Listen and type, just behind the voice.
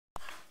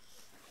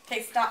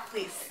Okay, stop,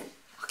 please.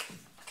 Okay.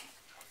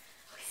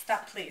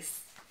 Stop,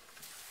 please.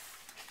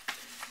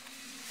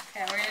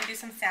 Okay, we're going to do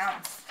some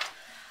sounds.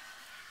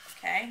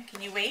 Okay,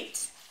 can you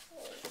wait?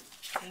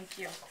 Thank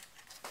you.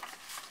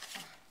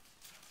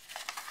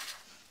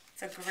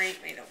 It's a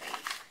great way to wait.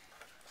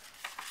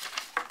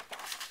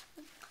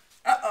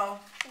 Uh-oh.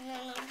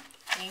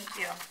 Thank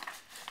you.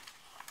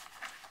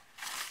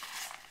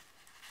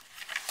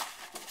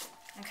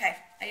 Okay,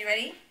 are you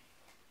ready?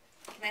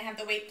 Can I have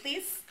the weight,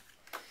 please?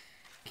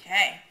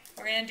 Okay,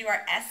 we're going to do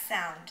our S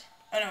sound.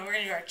 Oh no, we're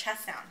going to do our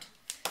chest sound.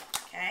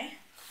 Okay?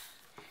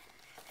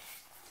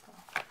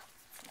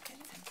 Let's look at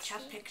some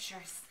chest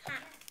pictures.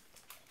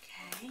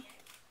 Okay.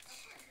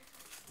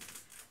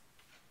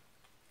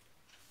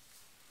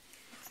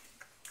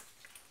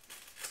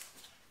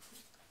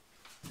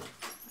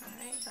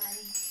 Alright,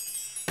 buddy.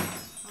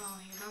 Oh,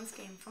 your mom's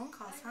getting phone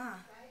calls, huh?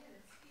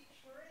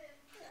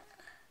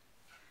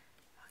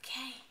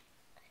 Okay.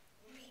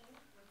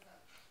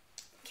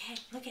 Okay,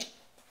 look at.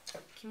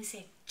 Can we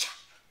say ch?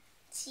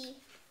 Cheese.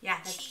 Yeah,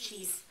 that's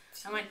cheese.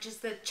 I want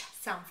just the ch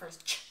sound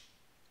first. Ch.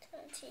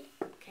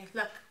 Okay,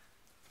 look.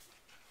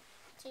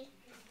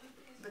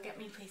 Look at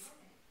me, please.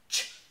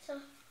 Ch.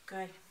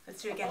 Good.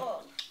 Let's do it again.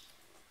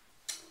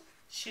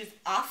 Shoes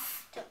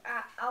off. Okay.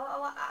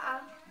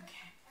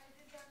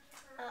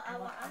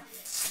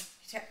 Off.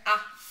 You say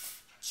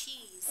off.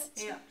 Cheese.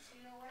 Yeah.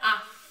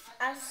 Off.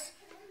 Us.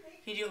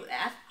 You do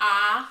F.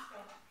 Ah.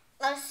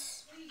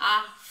 Us.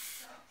 Off.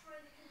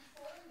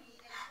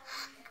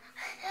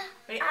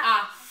 Wait,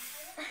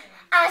 off.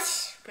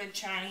 Us. Good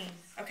trying.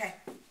 Okay.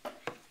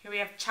 Here we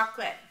have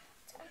chocolate.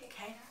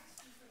 Okay.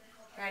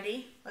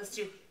 Ready? Let's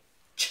do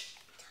ch.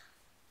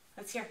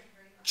 Let's hear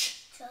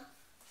ch.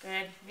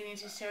 Good. We need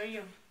to show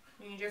you.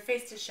 We need your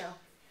face to show.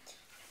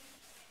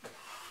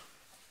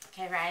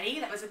 Okay, ready?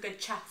 That was a good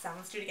ch sound.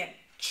 Let's do it again.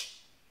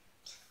 Ch.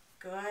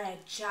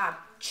 Good job.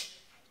 Ch.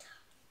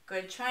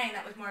 Good trying.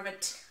 That was more of a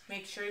t.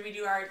 Make sure we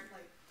do our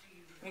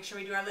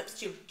lips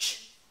too.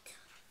 Ch.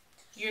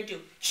 You do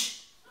ch.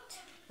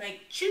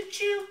 Like choo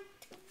choo.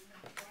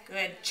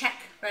 Good. Check.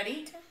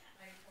 Ready?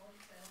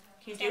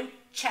 Can you do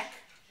check?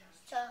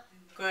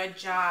 Good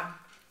job.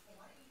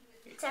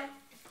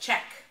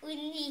 Check. We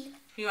need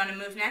You want to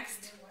move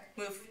next?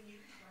 Move.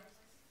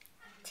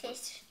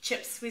 taste.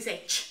 Chips. We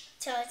say ch.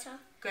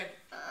 Good.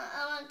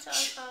 I want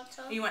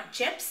You want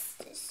chips?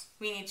 Taste.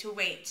 We need to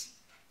wait.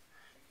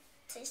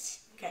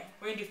 Taste. Okay.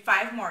 We're going to do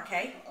 5 more,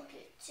 okay?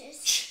 Okay.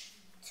 Taste.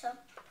 Ch.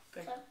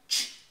 Good.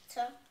 Ch.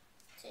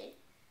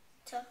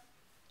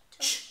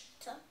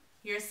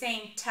 You're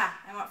saying ta.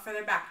 I want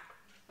further back.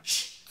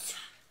 Ch.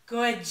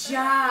 Good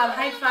job.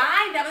 High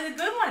five. That was a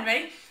good one.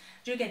 Ready?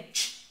 Do it again.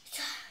 Ch.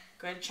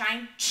 Good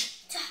trying.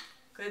 Ch.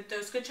 Good.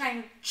 Those good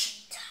trying.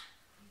 Ch.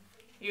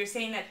 You're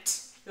saying that t.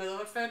 Go a little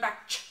bit further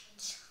back. Ch.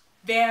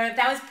 There.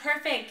 That was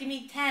perfect. Give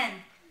me 10.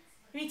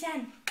 Give me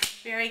 10.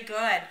 Very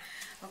good.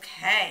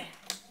 Okay.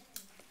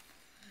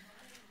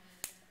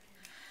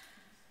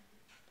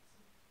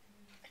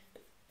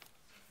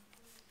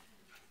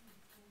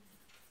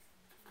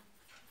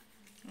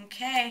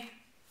 Okay.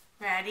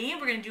 Ready?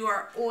 We're going to do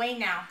our oi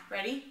now.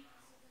 Ready?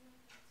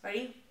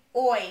 Ready?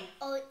 Oi.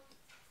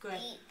 Good.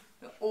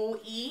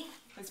 O-E.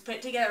 Let's put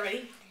it together.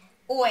 Ready?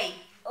 Oi.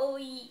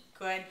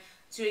 Good.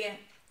 Let's do it again.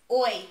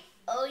 Oi.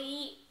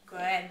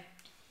 Good.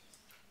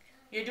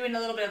 You're doing a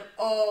little bit of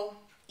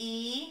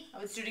O-E.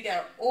 Let's do it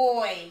together.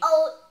 Oi.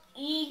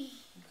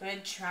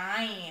 Good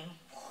trying.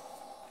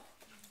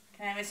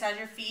 Can I massage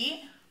your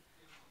feet?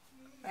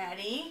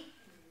 Ready?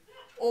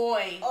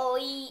 Oi.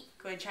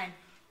 Good trying.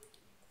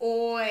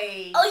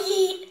 Oi.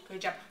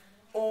 Good job.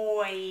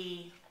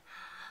 Oi.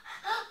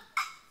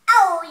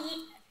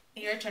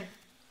 Your turn.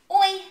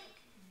 Oi.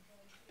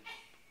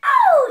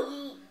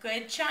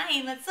 Good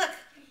trying. Let's look.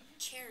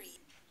 Cherry.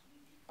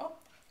 Oh.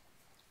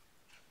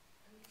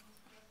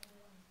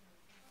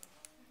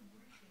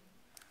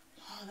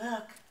 Oh,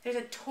 look. There's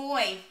a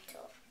toy.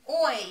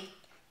 Oi.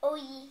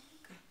 Good.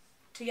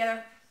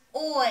 Together.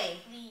 Oi.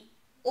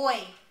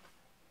 Oi.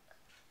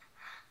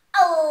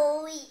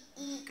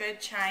 Good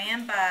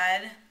trying,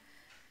 bud.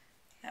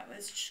 That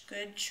was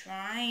good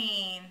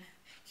trying.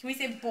 Can we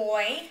say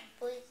boy?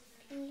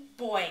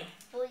 Boy.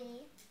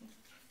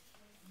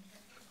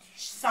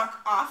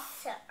 Sock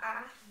off.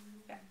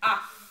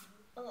 Off.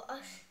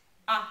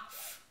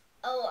 Off.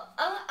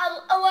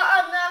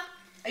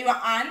 You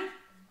want on?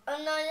 Do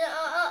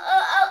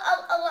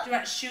you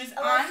want shoes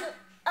on?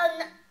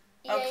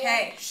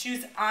 Okay,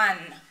 shoes on.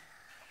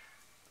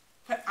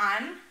 Put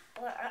on.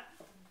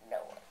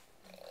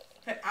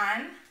 Put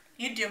on.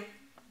 You do.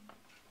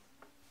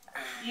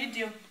 You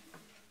do.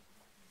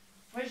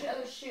 Where's your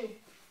other shoe?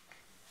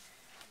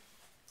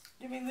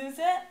 Did we lose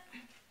it?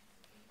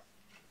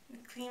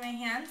 Clean my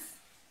hands.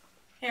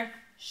 Here,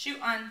 shoe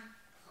on.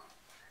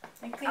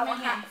 And clean my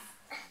hands.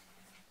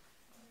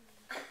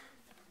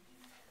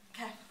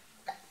 Okay.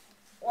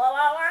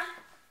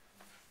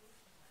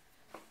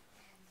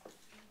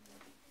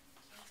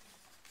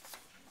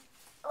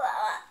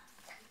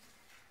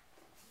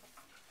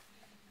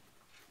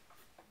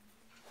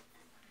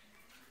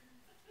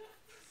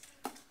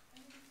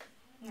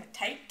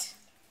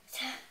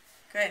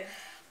 Good.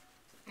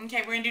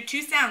 Okay, we're going to do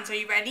 2 sounds. Are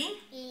you ready?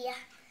 Yeah.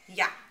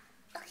 Yeah.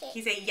 Okay. Can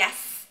you say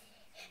yes?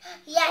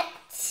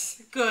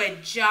 Yes.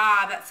 Good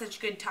job. That's such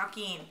good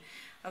talking.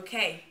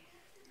 Okay.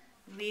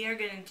 We are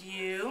going to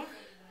do...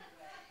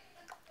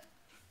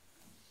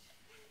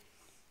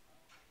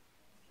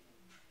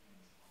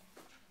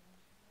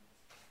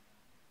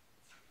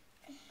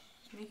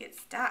 Make it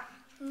stop.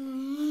 Are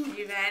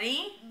you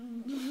ready?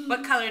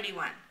 What color do you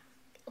want?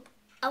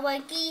 I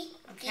want green.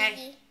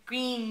 Okay.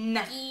 Green.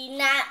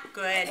 Green.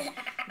 Good.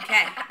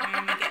 Okay. We're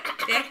going to make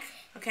it thick.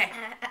 Okay.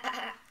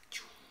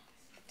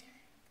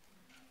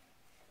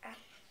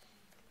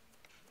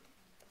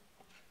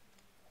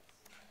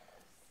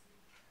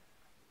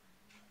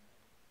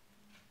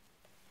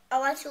 I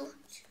want to.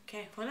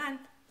 Okay, hold on.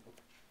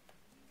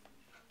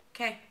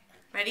 Okay.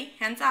 Ready?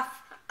 Hands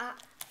off.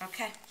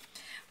 Okay.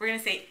 We're going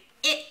to say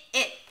it.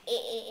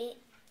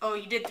 Oh,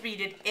 you did 3. You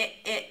did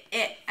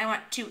it. I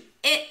want 2.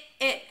 It.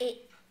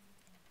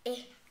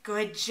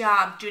 Good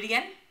job. Do it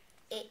again.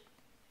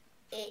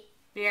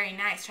 Very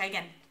nice. Try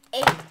again.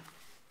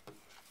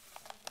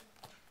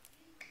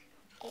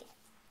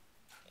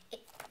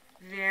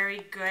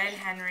 Very good,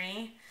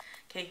 Henry.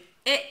 Okay.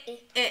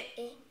 It.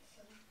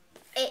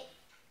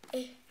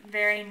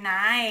 Very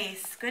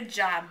nice. Good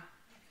job.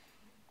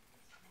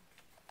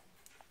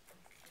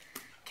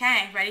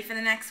 Okay, ready for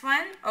the next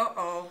one?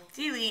 Uh-oh.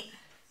 Delete.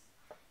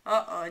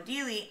 Uh-oh.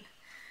 Delete.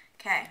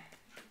 Okay.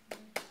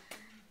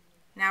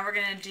 Now we're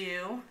going to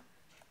do...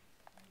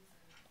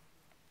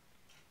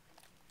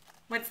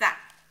 What's that?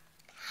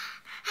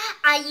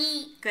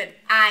 I. Good.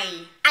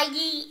 I.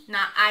 I.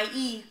 Not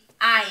I-E.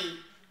 I.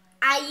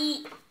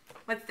 I.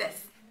 What's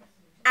this?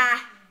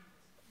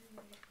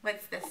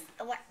 What's this?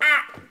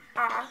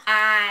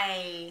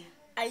 I.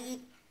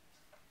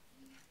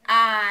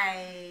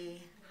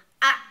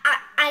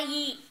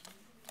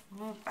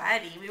 Oh,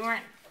 buddy, we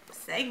weren't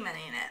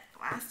segmenting it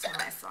last time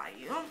I saw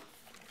you.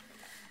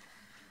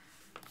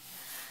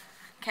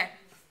 Okay.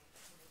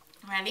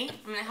 Ready?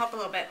 I'm going to help a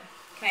little bit.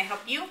 Can I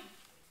help you? I'm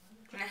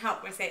going to help.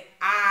 We're going to say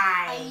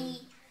I.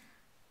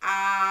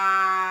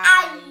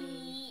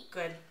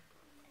 Good.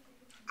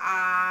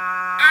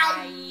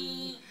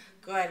 I.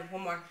 Good.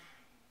 One more.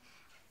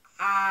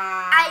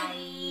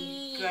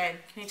 I. Good.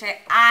 Can you try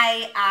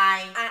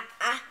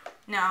I?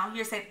 No,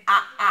 you're saying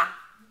I.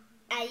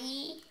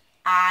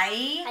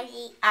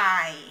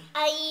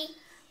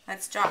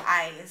 Let's draw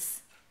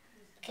eyes.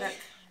 Look.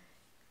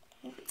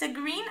 It's a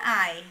green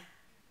eye.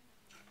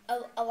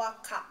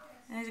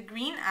 There's a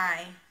green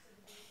eye.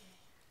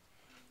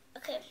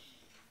 Okay.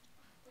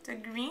 It's a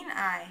green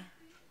eye.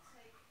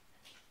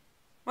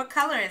 What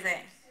color is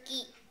it?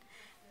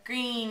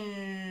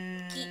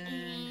 Green.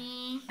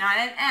 Not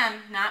an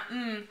M, not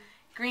M.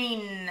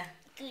 Green.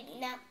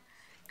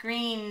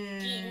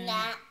 Green.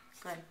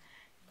 Good.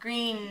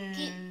 Green.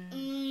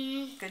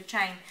 Good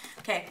trying.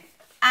 Okay.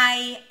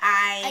 I.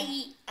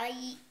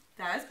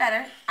 That was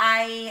better.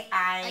 I.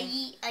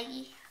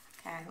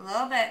 Okay, a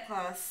little bit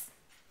close.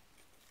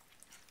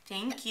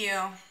 Thank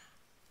you.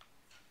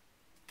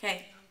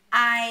 Okay.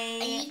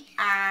 I.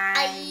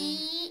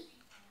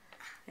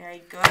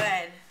 Very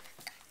good.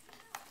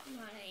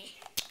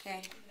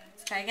 Okay,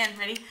 let's try again.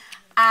 Ready?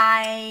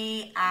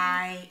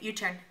 I. Your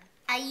turn.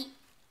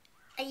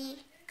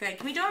 Good.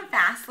 Can we do them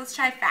fast? Let's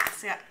try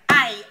fast. Yeah.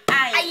 I.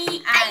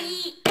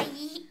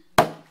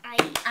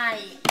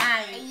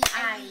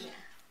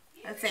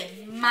 Let's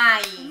say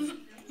my.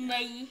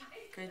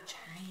 Good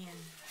trying.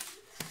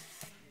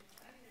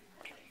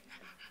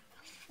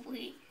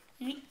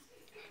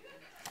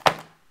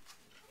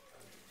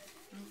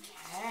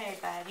 Okay,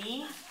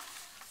 buddy.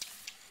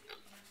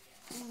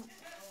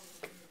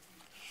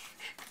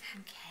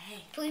 Okay.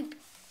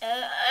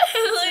 Let's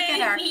look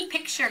at our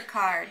picture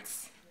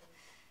cards.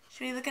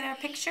 Should we look at our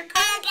picture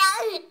cards?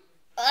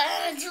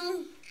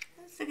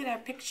 Let's look at our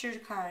picture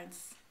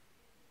cards.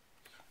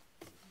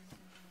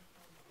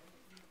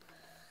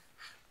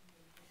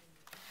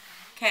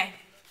 Okay.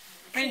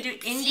 We're going to do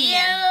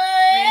Indian.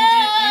 We're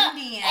going to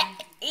do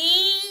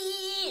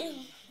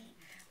Indian.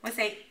 We'll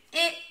say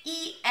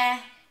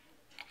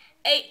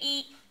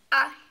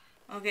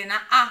Okay,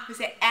 not we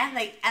say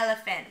like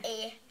elephant.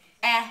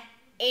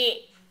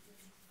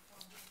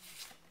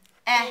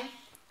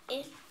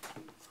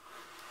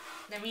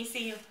 Let me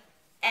see you.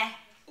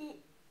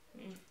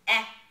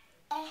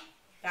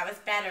 That was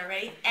better.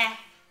 Ready?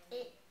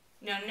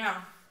 No.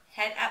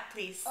 Head up,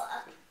 please.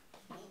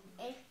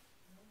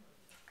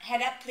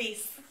 Head up,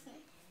 please.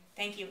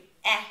 Thank you.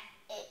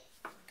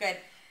 Good.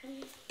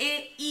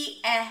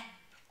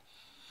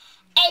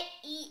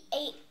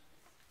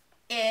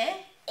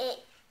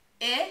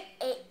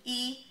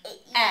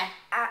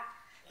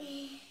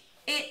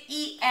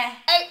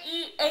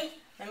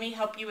 Let me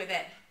help you with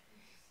it.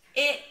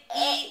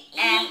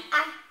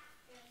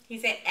 He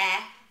said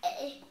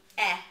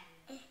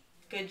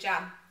Good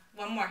job.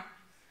 One more.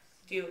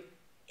 Do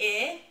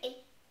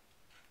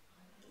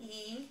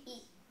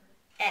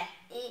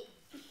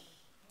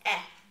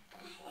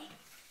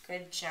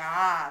Good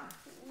job.